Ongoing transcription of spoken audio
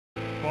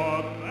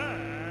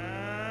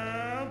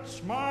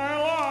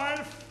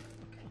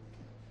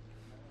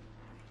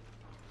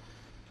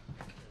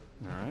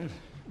All right.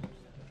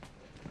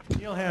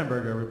 Neil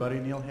Hamburger, everybody.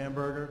 Neil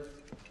Hamburger.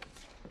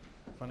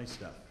 Funny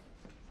stuff.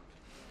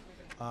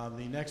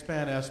 The next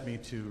band asked me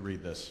to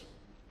read this.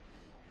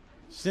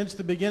 Since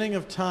the beginning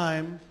of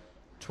time,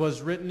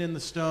 'twas written in the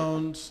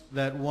stones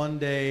that one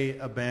day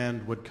a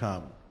band would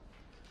come.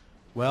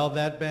 Well,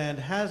 that band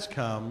has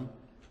come,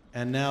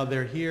 and now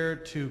they're here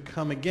to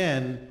come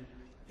again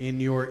in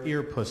your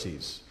ear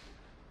pussies.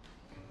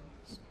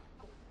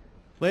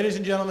 Ladies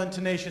and gentlemen,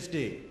 Tenacious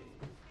D.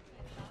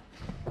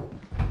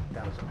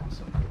 That was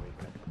awesome.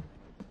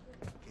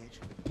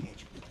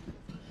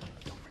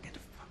 Don't forget to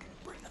fucking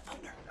bring the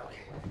thunder.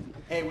 Okay.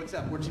 Hey, what's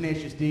up? We're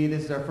Tenacious D.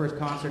 This is our first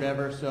concert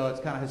ever, so it's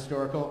kind of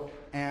historical.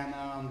 And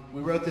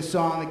we wrote this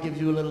song that gives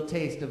you a little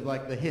taste of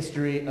like the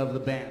history of the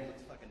band.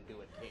 Let's fucking do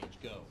it, Cage.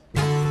 Go.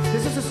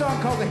 This is a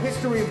song called The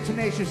History of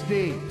Tenacious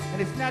D.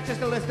 And it's not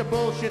just a list of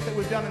bullshit that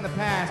we've done in the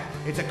past.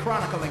 It's a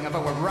chronicling of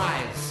our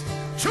rise.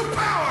 To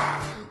power!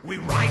 We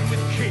ride with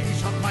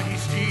kings on mighty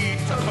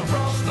steeds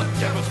across the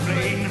devil's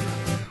plain.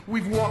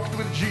 We've walked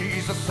with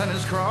Jesus and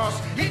his cross.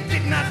 He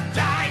did not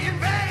die in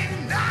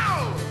vain.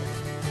 No!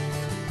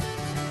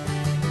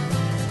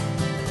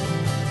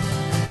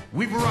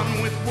 We've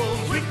run with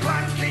wolves. We've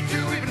climbed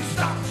K2, even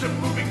stopped a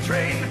moving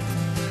train.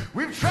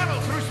 We've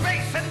traveled through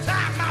space and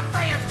time, my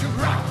friends, to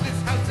rock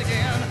this house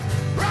again.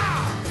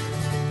 Rock!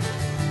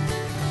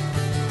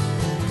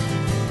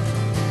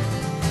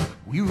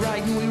 We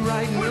ride and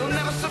we'll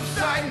never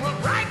subside. We'll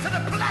ride till the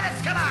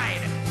planets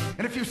collide.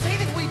 And if you say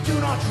that we do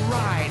not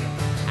ride,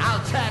 I'll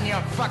tan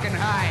your fucking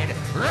hide.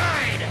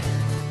 Ride!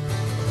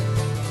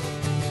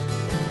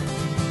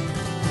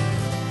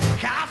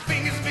 Our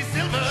fingers be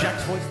silver,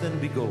 Jack's voice then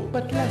be gold.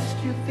 but lest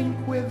you think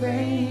we're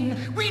vain,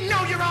 we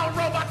know you're all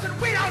robots and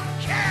we don't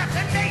care.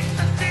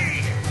 Tenacious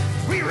D,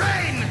 we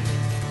reign.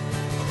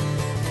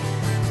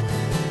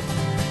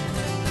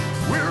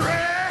 We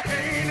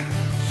reign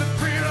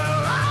supreme.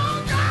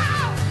 Oh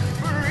God,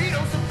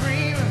 burrito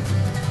supreme,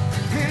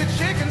 and a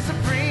chicken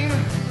supreme,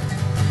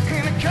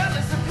 and a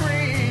cutlet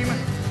supreme,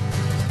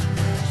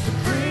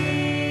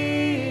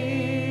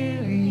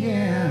 supreme.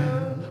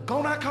 Yeah.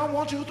 Go now, come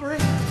 1, 2, 3.